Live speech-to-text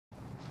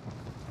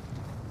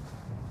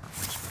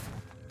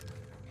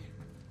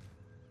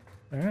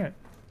Alright,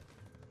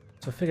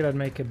 so I figured I'd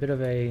make a bit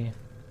of a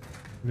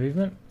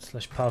movement /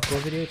 parkour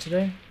video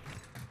today,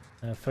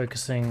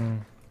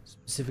 focusing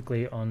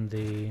specifically on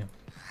the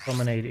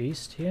Promenade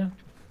East here.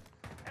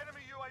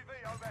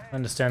 I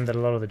understand that a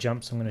lot of the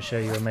jumps I'm going to show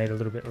you are made a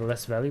little bit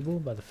less valuable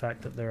by the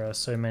fact that there are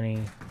so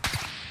many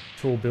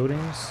tall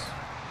buildings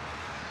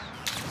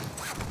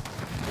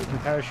that you can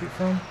parachute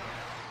from.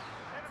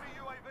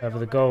 However,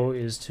 the goal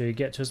is to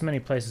get to as many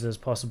places as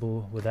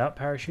possible without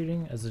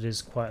parachuting, as it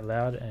is quite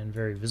loud and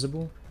very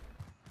visible.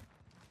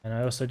 And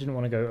I also didn't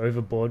want to go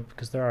overboard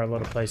because there are a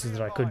lot of places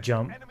that I could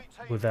jump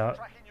without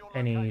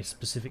any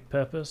specific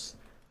purpose.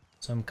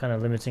 So I'm kind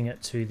of limiting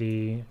it to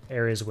the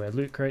areas where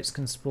loot crates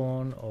can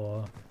spawn,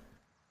 or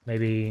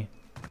maybe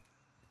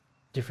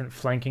different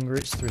flanking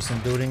routes through some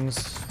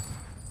buildings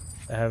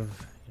that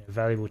have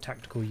valuable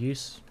tactical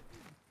use.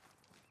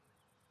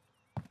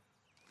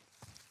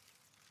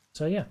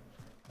 So yeah,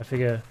 I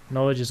figure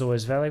knowledge is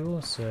always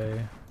valuable, so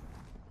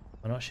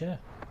why not share?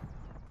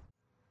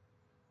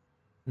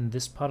 In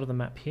this part of the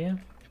map here,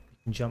 you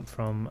can jump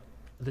from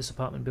this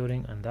apartment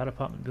building and that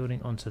apartment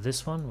building onto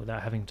this one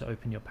without having to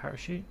open your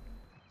parachute.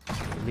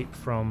 Leap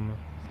from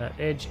that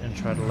edge and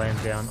try to land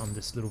down on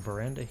this little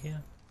veranda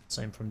here.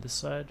 Same from this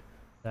side,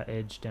 that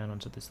edge down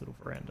onto this little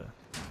veranda.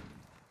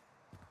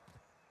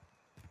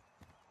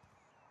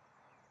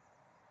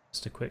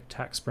 Just a quick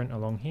tack sprint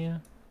along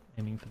here,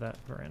 aiming for that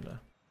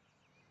veranda.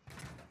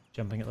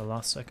 Jumping at the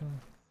last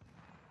second.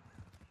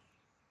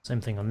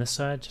 Same thing on this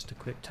side, just a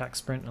quick tack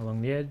sprint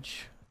along the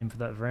edge, aim for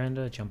that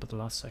veranda, jump at the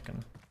last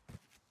second.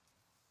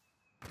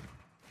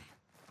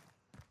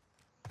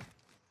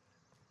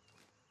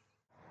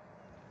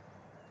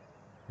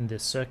 In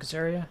this circus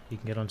area, you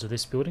can get onto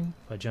this building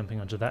by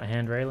jumping onto that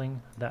hand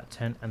railing, that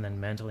tent, and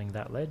then mantling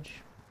that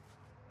ledge.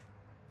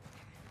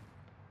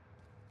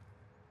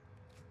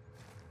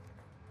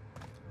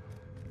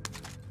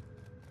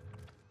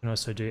 You can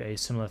also do a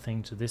similar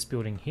thing to this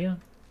building here,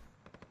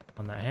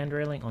 on that hand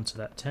railing, onto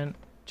that tent,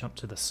 jump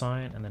to the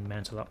sign, and then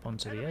mantle up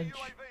onto the edge.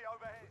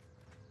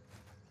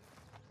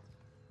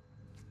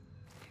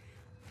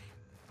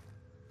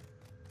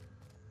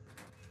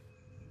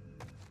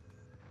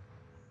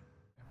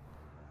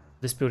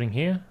 This building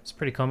here, it's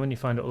pretty common, you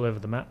find it all over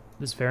the map.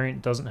 This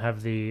variant doesn't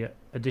have the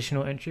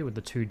additional entry with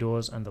the 2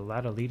 doors and the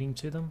ladder leading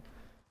to them.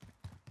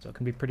 So it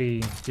can be pretty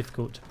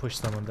difficult to push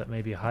someone that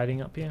may be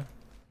hiding up here,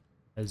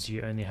 as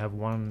you only have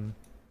one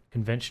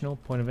conventional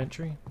point of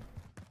entry.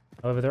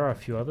 However, there are a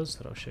few others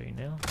that I'll show you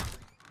now.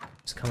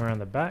 Just come around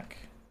the back,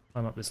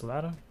 climb up this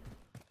ladder.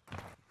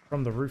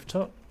 From the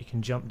rooftop, you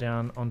can jump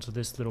down onto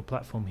this little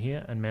platform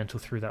here and mantle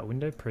through that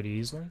window pretty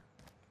easily.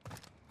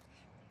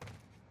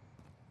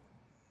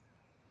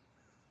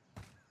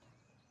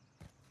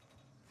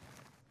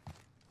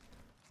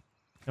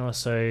 You can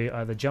also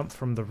either jump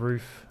from the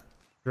roof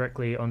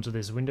directly onto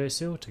this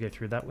windowsill to go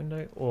through that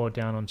window, or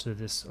down onto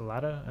this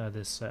ladder,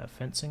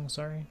 fencing,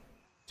 sorry,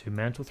 to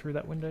mantle through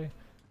that window.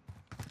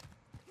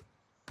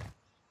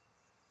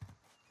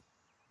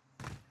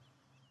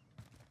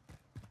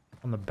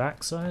 On the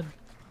back side,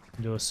 you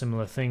can do a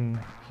similar thing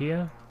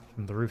here,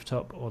 from the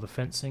rooftop or the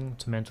fencing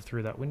to mantle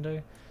through that window.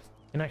 You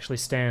can actually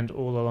stand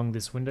all along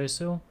this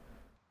windowsill,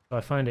 so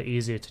I find it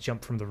easier to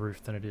jump from the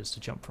roof than it is to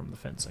jump from the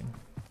fencing.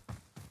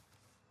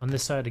 On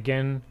this side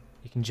again,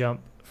 you can jump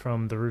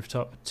from the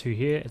rooftop to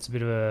here. It's a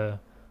bit of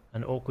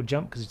an awkward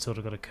jump because it's sort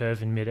of got a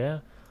curve in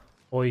midair.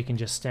 Or you can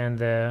just stand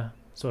there,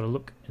 sort of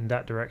look in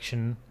that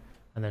direction,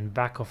 and then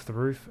back off the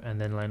roof, and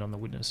then land on the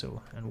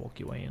windowsill and walk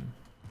your way in.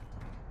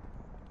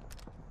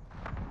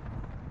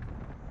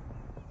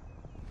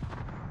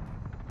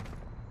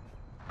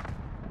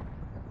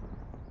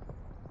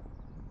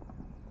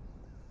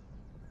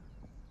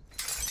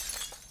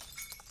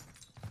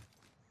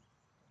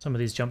 Some of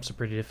these jumps are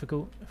pretty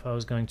difficult. If I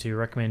was going to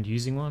recommend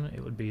using one,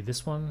 it would be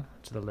this one,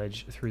 to the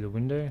ledge through the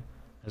window,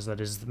 as that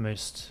is the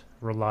most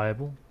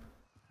reliable,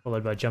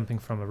 followed by jumping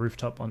from a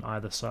rooftop on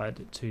either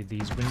side to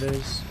these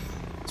windows.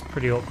 It's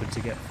pretty awkward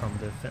to get from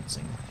the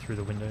fencing through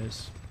the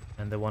windows,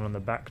 and the one on the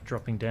back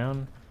dropping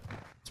down,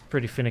 it's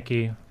pretty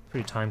finicky,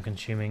 pretty time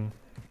consuming,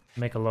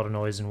 make a lot of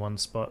noise in one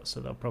spot, so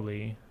they'll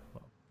probably,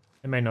 well,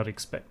 they may not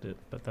expect it,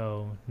 but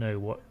they'll know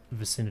what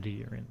vicinity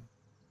you're in.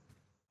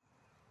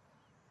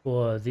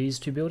 For these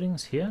 2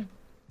 buildings here,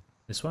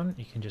 this one,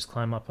 you can just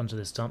climb up onto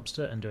this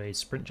dumpster and do a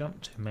sprint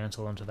jump to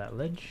mantle onto that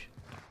ledge.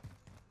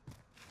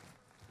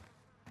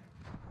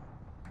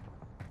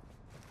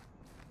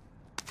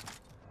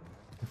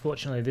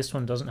 Unfortunately, this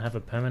one doesn't have a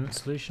permanent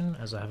solution,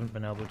 as I haven't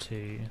been able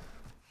to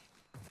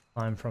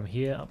climb from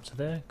here up to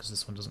there, because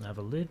this one doesn't have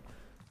a lid.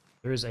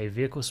 There is a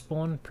vehicle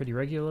spawn pretty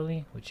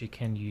regularly, which you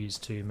can use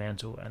to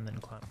mantle and then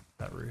climb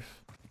that roof.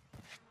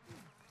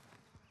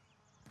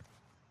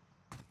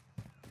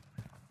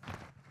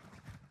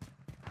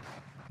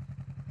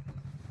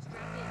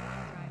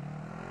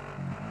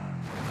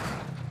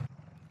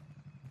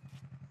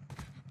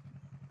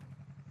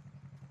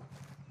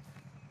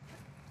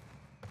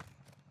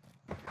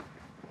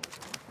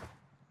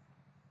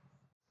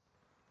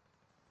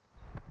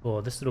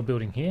 For this little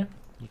building here,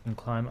 you can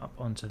climb up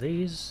onto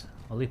these,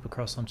 or leap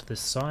across onto this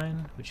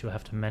sign, which you'll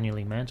have to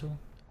manually mantle,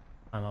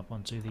 climb up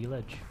onto the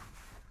ledge.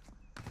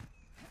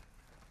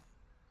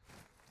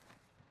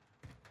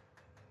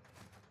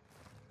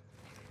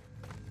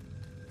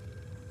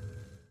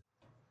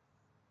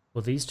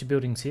 For these two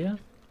buildings here,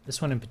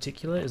 this one in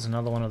particular is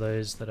another one of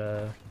those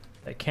that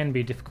can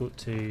be difficult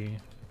to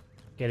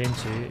get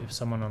into if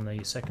someone on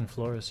the second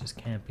floor is just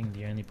camping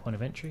the only point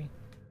of entry,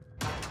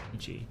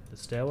 e.g. the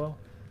stairwell.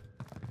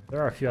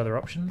 There are a few other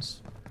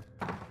options.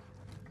 You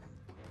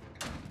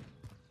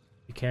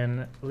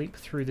can leap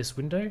through this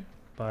window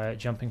by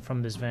jumping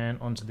from this van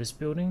onto this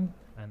building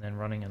and then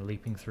running and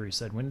leaping through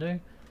said window.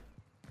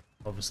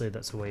 Obviously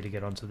that's a way to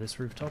get onto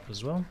this rooftop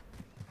as well.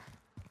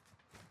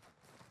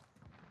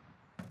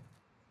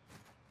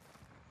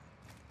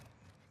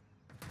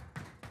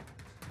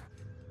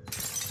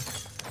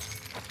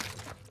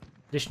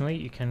 Additionally,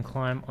 you can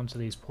climb onto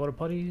these porta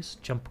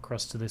potties, jump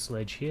across to this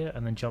ledge here,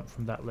 and then jump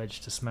from that ledge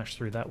to smash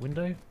through that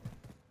window.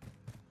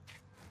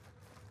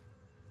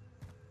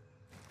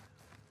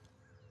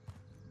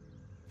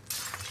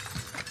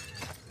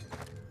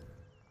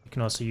 You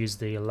can also use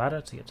the ladder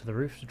to get to the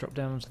roof to drop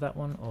down onto that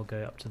one, or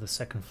go up to the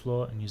second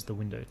floor and use the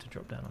window to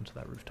drop down onto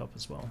that rooftop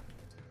as well.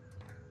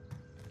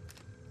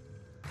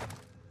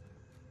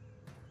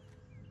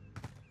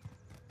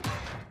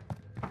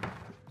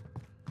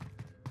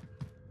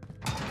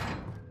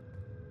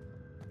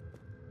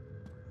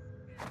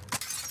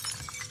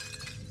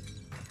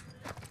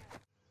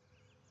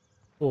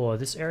 For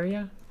this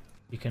area,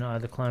 you can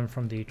either climb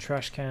from the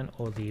trash can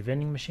or the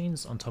vending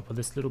machines on top of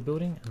this little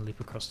building and leap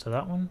across to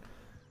that one.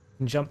 You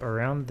can jump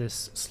around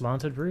this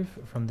slanted roof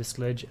from this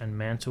ledge and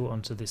mantle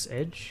onto this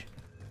edge.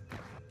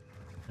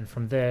 And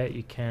from there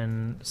you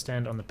can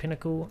stand on the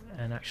pinnacle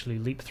and actually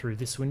leap through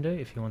this window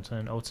if you want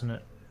an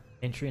alternate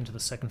entry into the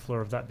second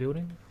floor of that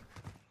building.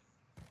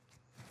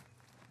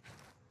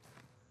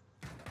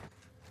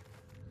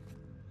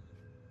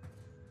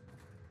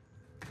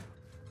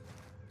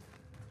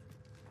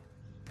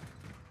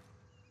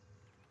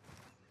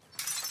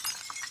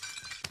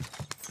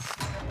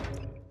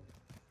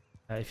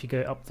 If you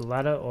go up the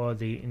ladder or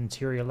the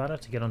interior ladder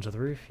to get onto the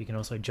roof, you can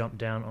also jump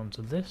down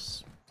onto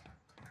this.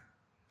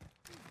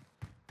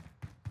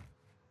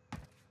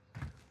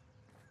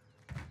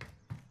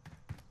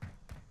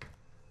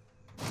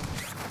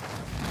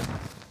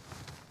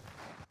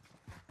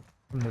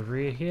 From the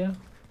rear here,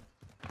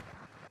 you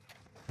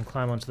can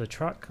climb onto the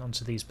truck,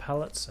 onto these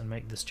pallets, and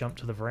make this jump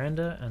to the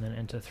veranda, and then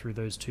enter through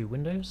those two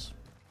windows.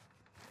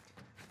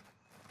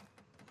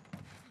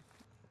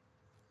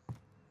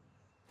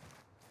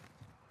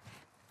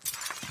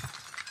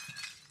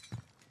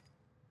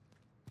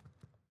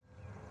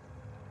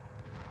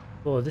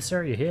 For this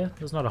area here,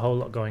 there's not a whole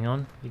lot going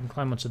on. You can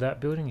climb onto that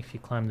building if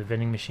you climb the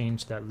vending machine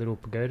to that little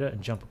pagoda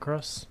and jump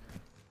across.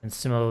 And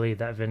similarly,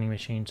 that vending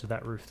machine to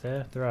that roof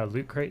there. There are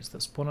loot crates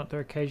that spawn up there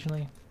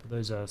occasionally, but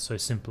those are so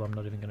simple I'm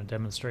not even going to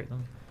demonstrate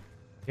them.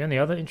 The only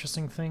other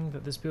interesting thing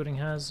that this building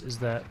has is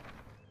that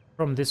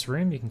from this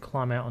room you can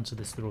climb out onto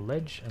this little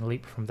ledge and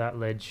leap from that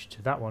ledge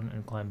to that one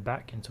and climb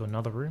back into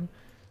another room.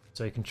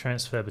 So you can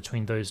transfer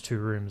between those two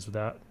rooms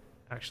without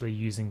actually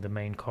using the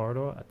main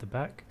corridor at the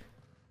back.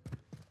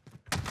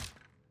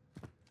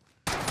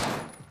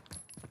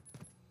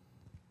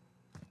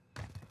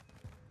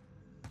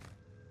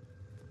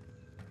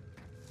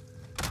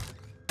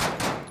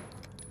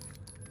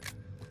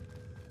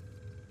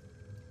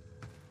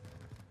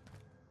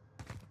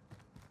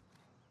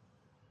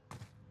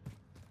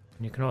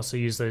 And you can also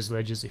use those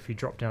ledges if you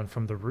drop down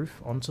from the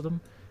roof onto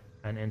them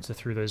and enter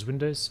through those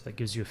windows. That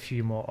gives you a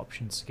few more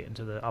options to get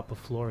into the upper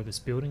floor of this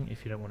building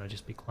if you don't want to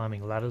just be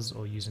climbing ladders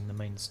or using the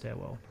main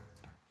stairwell.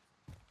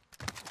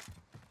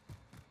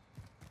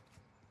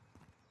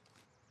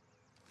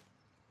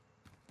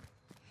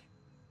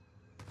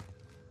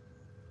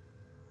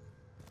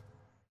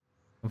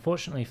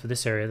 Unfortunately for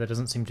this area, there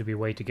doesn't seem to be a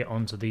way to get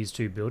onto these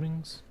two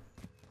buildings.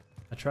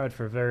 I tried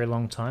for a very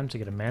long time to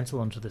get a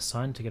mantle onto this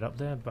sign to get up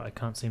there, but I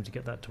can't seem to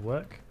get that to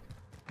work.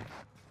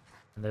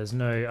 And there's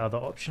no other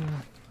option.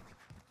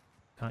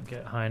 Can't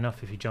get high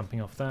enough if you're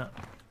jumping off that.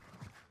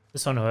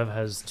 This one, however,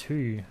 has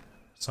two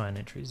sign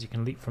entries. You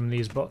can leap from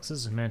these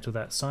boxes and mantle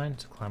that sign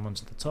to climb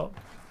onto the top.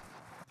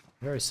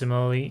 Very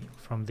similarly,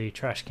 from the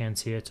trash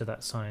cans here to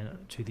that sign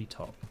to the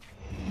top.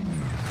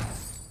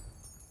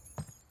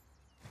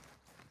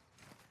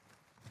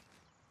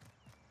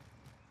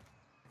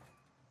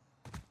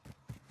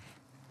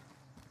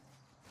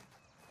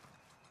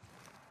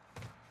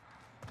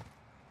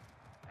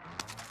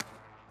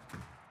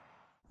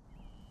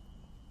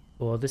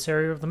 For this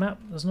area of the map,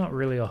 there's not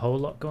really a whole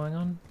lot going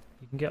on.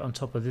 You can get on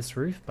top of this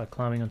roof by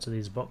climbing onto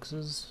these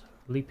boxes,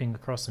 leaping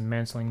across and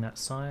mantling that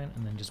sign,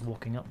 and then just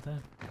walking up there.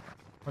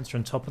 Once you're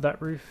on top of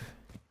that roof,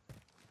 you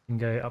can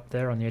go up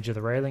there on the edge of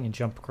the railing and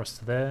jump across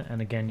to there,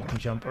 and again you can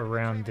jump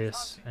around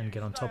this and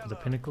get on top of the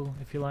pinnacle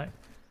if you like.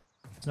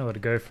 There's nowhere to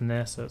go from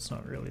there, so it's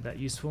not really that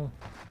useful.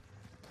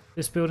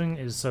 This building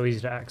is so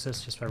easy to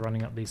access just by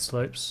running up these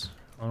slopes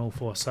on all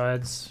four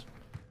sides.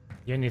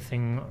 The only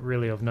thing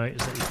really of note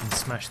is that you can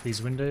smash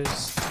these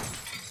windows,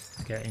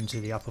 get into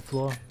the upper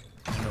floor,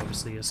 and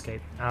obviously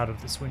escape out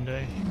of this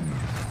window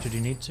should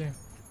you need to.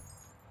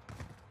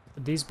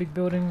 But these big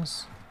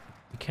buildings,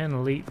 you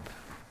can leap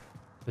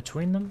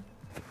between them.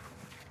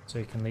 So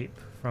you can leap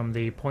from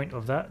the point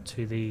of that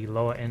to the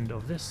lower end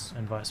of this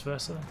and vice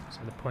versa. So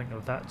the point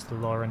of that to the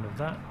lower end of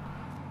that.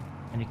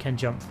 And you can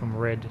jump from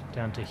red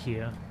down to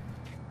here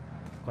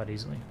quite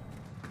easily.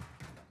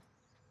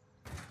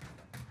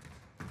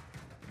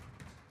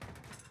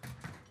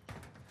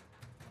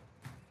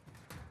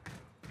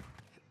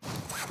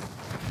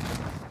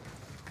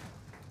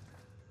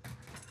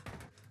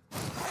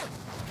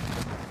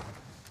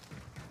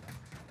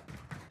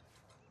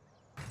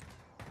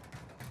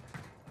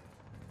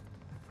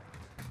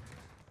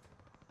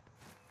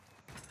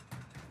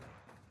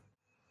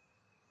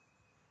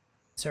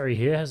 This area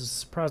here has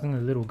surprisingly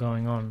little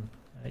going on.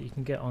 You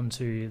can get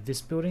onto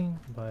this building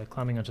by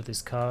climbing onto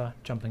this car,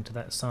 jumping to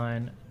that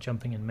sign,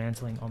 jumping and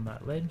mantling on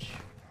that ledge.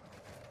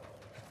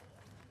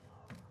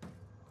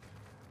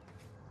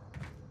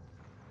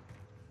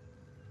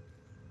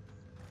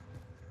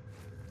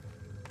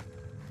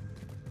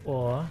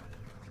 Or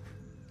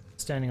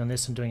standing on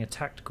this and doing a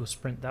tactical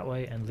sprint that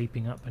way and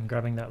leaping up and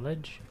grabbing that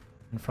ledge.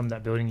 And from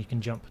that building you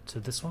can jump to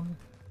this one.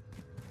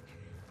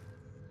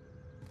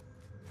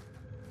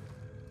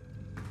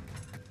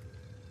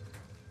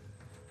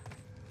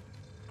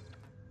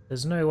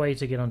 There's no way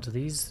to get onto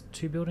these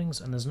 2 buildings,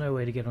 and there's no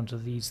way to get onto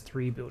these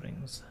 3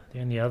 buildings. The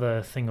only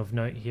other thing of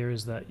note here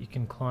is that you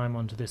can climb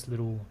onto this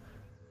little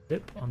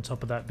lip on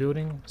top of that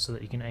building so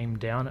that you can aim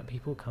down at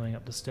people coming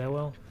up the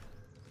stairwell.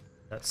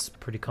 That's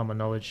pretty common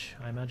knowledge,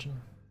 I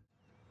imagine.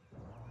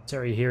 This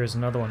area here is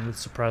another one with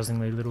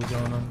surprisingly little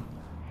going on.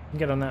 You can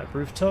get on that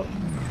rooftop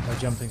by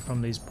jumping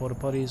from these porta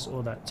potties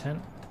or that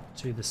tent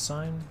to the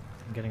sign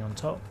and getting on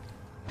top.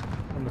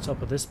 From the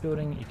top of this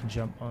building you can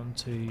jump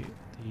onto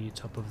the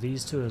top of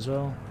these 2 as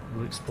well.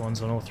 Loot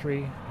spawns on all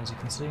 3, as you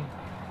can see.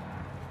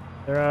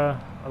 There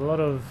are a lot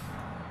of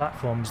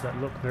platforms that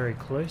look very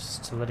close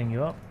to letting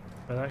you up,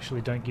 but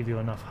actually don't give you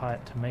enough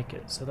height to make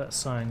it, so that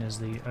sign is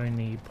the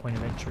only point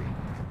of entry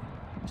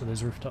to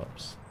those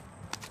rooftops.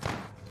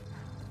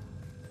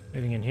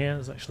 Moving in here,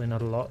 there's actually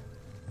not a lot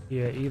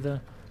here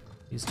either.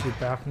 These 2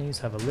 balconies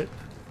have a lip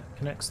that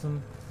connects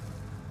them.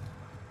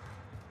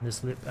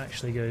 This lip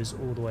actually goes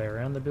all the way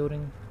around the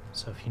building,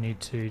 so if you need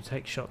to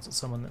take shots at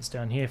someone that's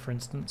down here, for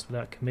instance,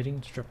 without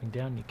committing to dropping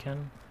down, you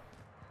can.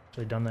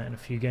 Actually done that in a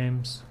few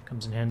games,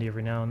 comes in handy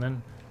every now and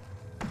then.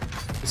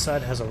 This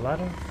side has a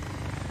ladder,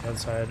 the other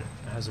side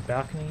has a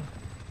balcony.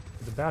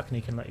 The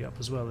balcony can let you up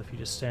as well if you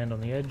just stand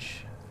on the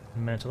edge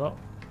and mantle up.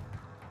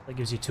 That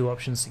gives you 2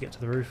 options to get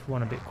to the roof,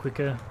 one a bit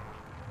quicker.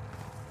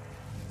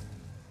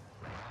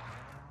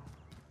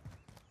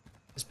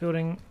 This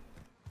building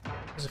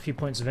has a few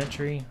points of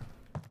entry.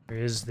 There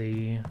is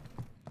the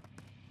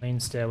main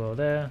stairwell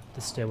there,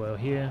 this stairwell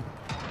here,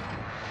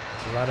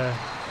 the ladder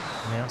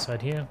on the outside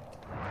here.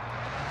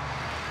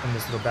 From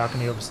this little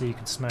balcony, obviously you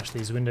can smash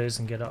these windows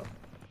and get up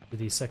to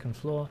the 2nd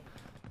floor.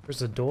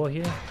 There's a door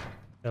here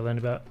that I learned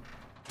about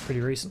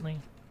pretty recently,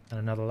 and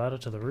another ladder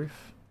to the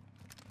roof.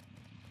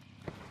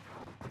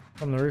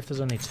 From the roof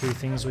there's only 2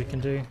 things we can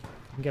do.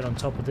 We can get on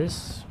top of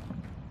this.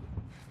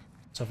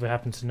 So if we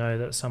happen to know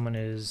that someone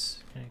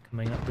is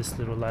coming up this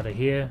little ladder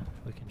here,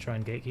 we can try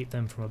and gatekeep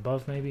them from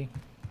above maybe.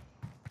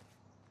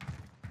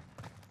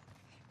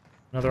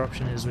 Another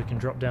option is we can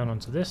drop down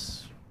onto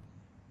this.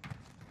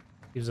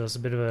 Gives us a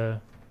bit of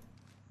a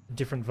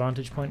different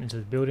vantage point into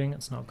the building.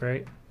 It's not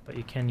great, but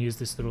you can use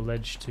this little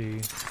ledge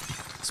to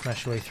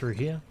smash your way through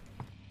here.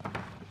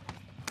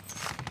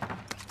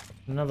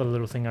 Another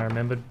little thing I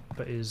remembered,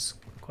 but is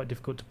quite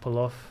difficult to pull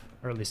off,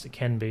 or at least it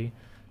can be,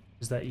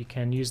 is that you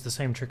can use the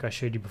same trick I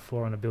showed you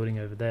before on a building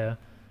over there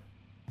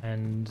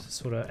and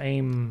sort of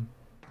aim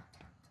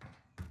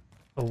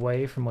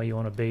away from where you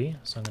want to be.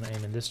 So I'm going to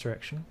aim in this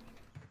direction,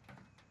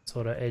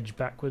 sort of edge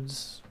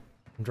backwards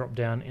and drop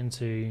down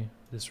into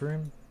this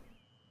room.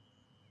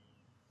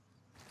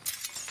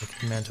 You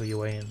can mantle your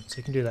way in. So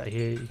you can do that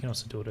here, you can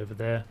also do it over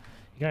there.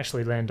 You can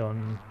actually land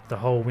on the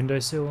whole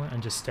windowsill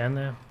and just stand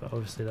there, but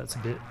obviously that's a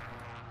bit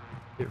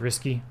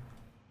risky.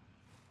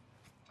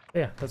 But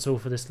yeah, that's all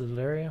for this little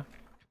area.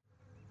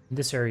 In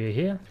this area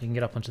here, you can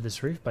get up onto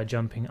this roof by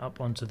jumping up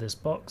onto this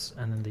box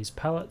and then these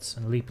pallets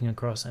and leaping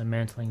across and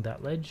mantling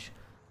that ledge.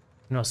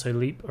 You can also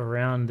leap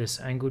around this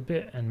angled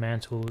bit and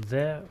mantle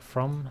there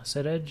from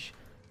said edge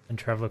and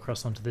travel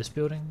across onto this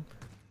building.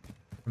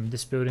 From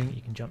this building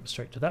you can jump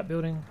straight to that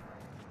building.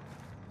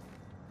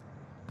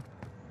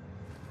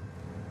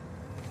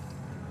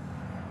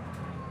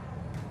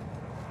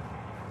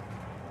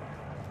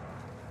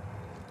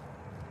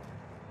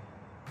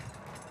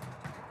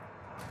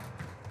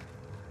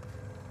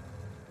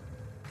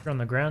 If you're on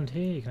the ground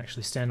here, you can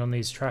actually stand on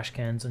these trash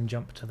cans and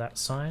jump to that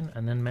sign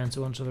and then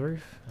mantle onto the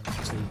roof and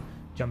actually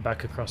jump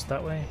back across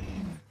that way.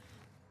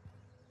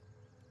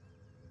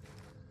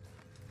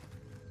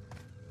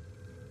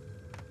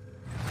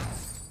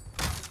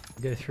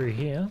 Go through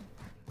here.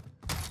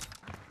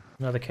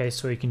 Another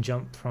case where you can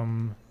jump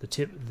from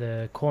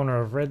the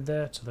corner of red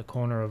there to the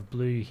corner of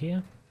blue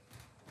here.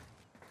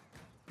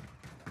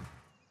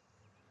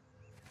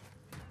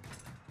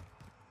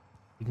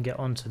 You can get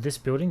onto this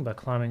building by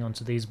climbing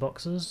onto these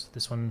boxes,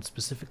 this one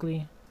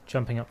specifically,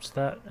 jumping up to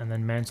that and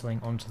then mantling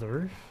onto the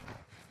roof.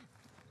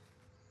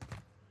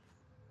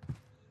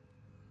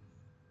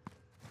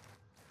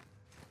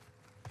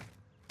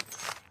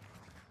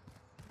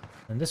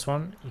 And this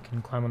one, you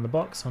can climb on the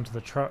box, onto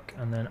the truck,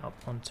 and then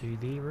up onto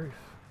the roof.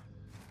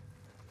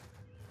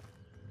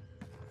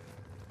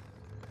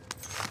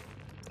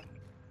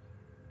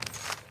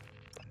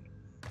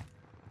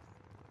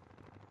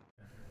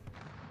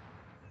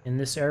 In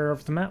this area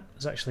of the map,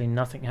 there's actually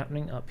nothing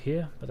happening up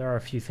here, but there are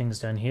a few things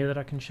down here that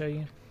I can show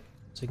you.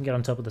 So you can get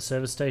on top of the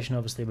service station.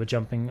 Obviously we're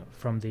jumping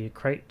from the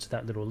crate to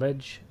that little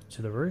ledge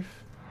to the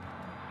roof.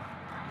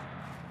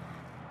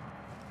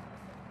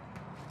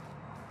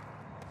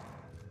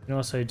 You can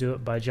also do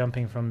it by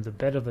jumping from the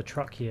bed of the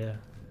truck here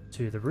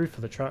to the roof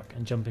of the truck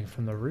and jumping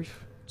from the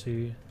roof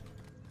to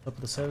top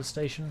of the service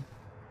station.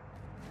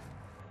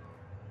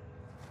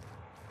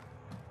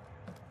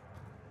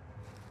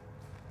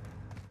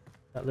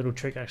 That little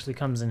trick actually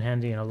comes in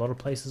handy in a lot of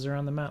places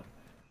around the map.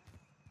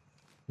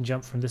 You can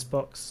jump from this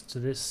box to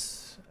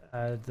this,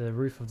 the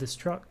roof of this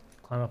truck,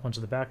 climb up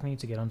onto the balcony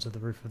to get onto the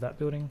roof of that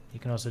building. You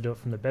can also do it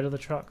from the bed of the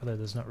truck, although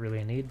there's not really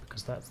a need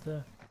because that's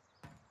there.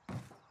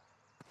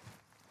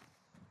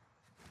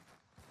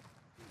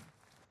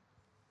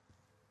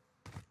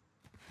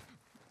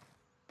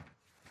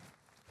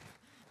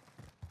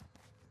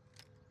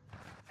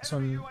 This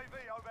one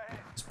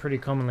is pretty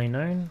commonly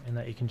known in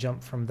that you can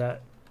jump from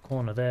that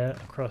corner there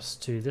across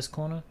to this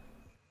corner,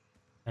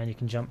 and you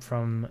can jump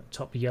from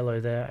top yellow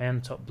there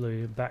and top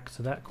blue back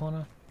to that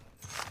corner.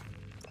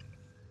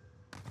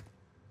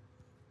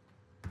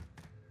 You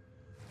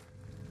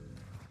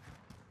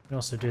can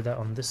also do that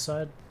on this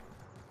side,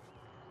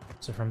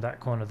 so from that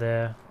corner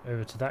there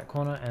over to that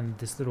corner, and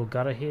this little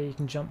gutter here you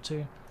can jump to.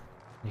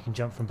 You can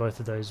jump from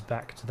both of those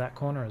back to that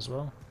corner as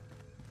well.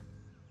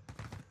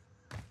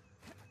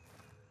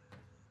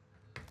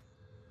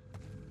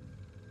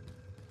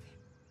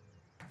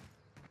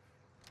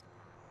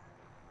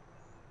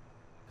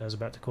 That was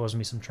about to cause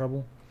me some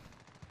trouble.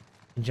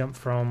 You can jump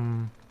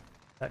from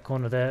that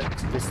corner there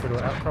to this little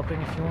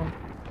outcropping if you want.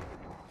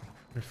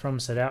 And from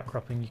said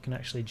outcropping you can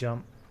actually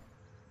jump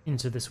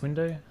into this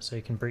window, so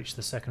you can breach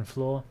the second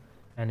floor,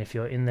 and if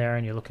you're in there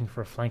and you're looking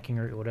for a flanking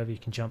route or whatever, you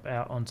can jump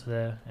out onto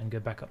there and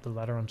go back up the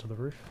ladder onto the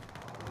roof.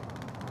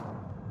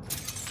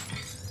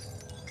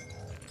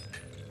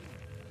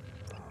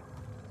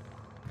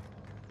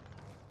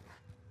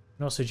 You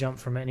can also jump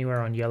from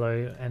anywhere on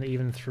yellow and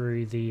even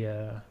through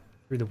the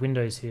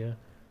windows here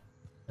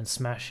and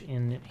smash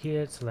in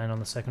here to land on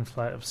the second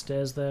flight of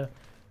stairs there.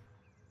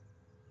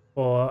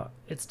 Or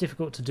it's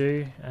difficult to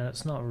do and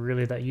it's not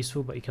really that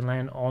useful, but you can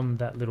land on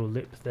that little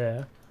lip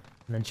there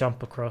and then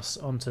jump across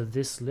onto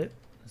this lip,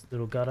 this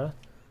little gutter,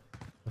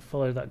 and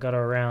follow that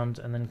gutter around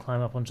and then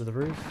climb up onto the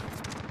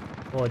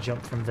roof, or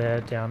jump from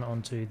there down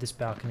onto this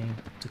balcony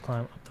to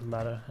climb up the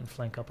ladder and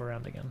flank up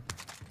around again.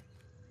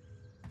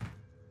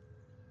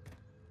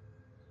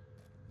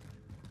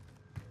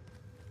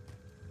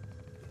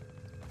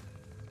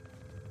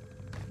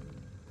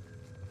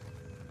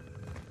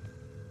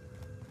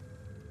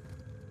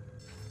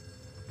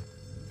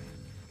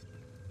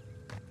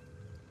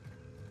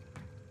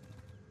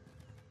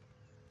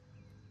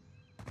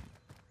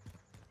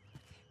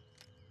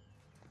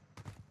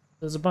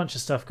 There's a bunch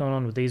of stuff going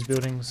on with these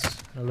buildings,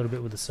 a little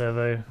bit with the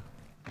servo,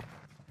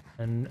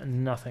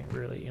 and nothing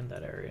really in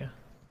that area.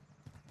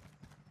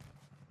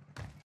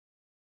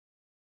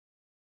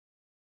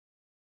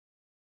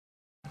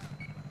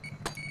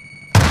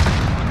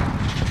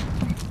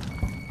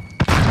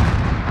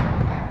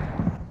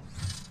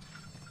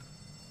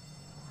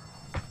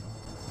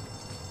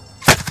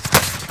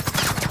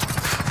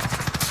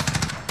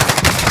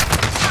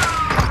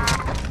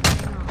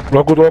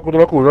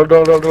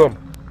 Dalam, dalam.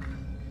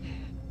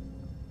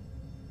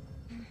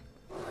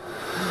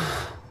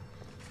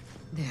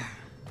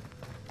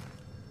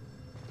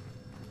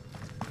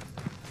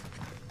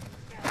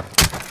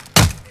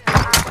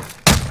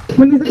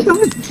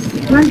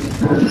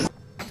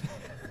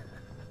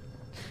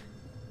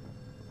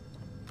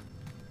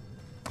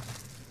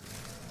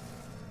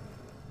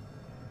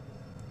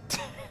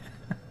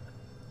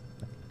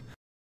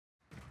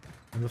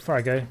 And before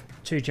I go,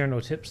 two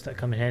general tips that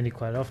come in handy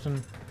quite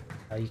often.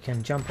 You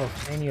can jump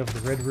off any of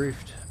the red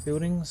roofed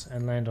buildings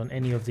and land on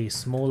any of the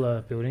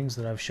smaller buildings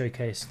that I've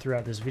showcased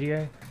throughout this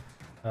video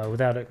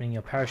without opening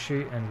your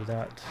parachute and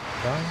without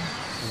dying,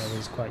 so that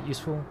is quite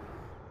useful.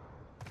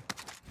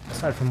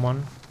 Aside from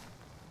one,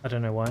 I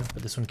don't know why,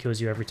 but this one kills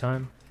you every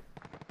time.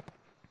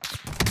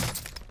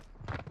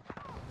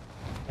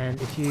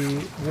 And if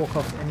you walk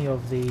off any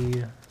of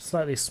the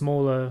slightly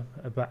smaller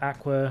but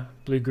aqua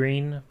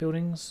blue-green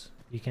buildings,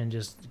 you can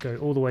just go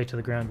all the way to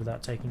the ground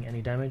without taking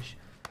any damage.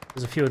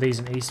 There's a few of these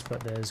in East,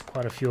 but there's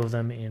quite a few of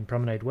them in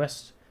Promenade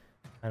West,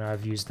 and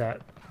I've used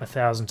that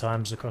 1,000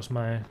 times across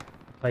my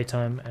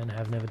playtime and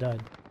have never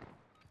died.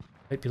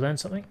 Hope you learned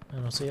something,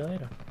 and I'll see you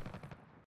later.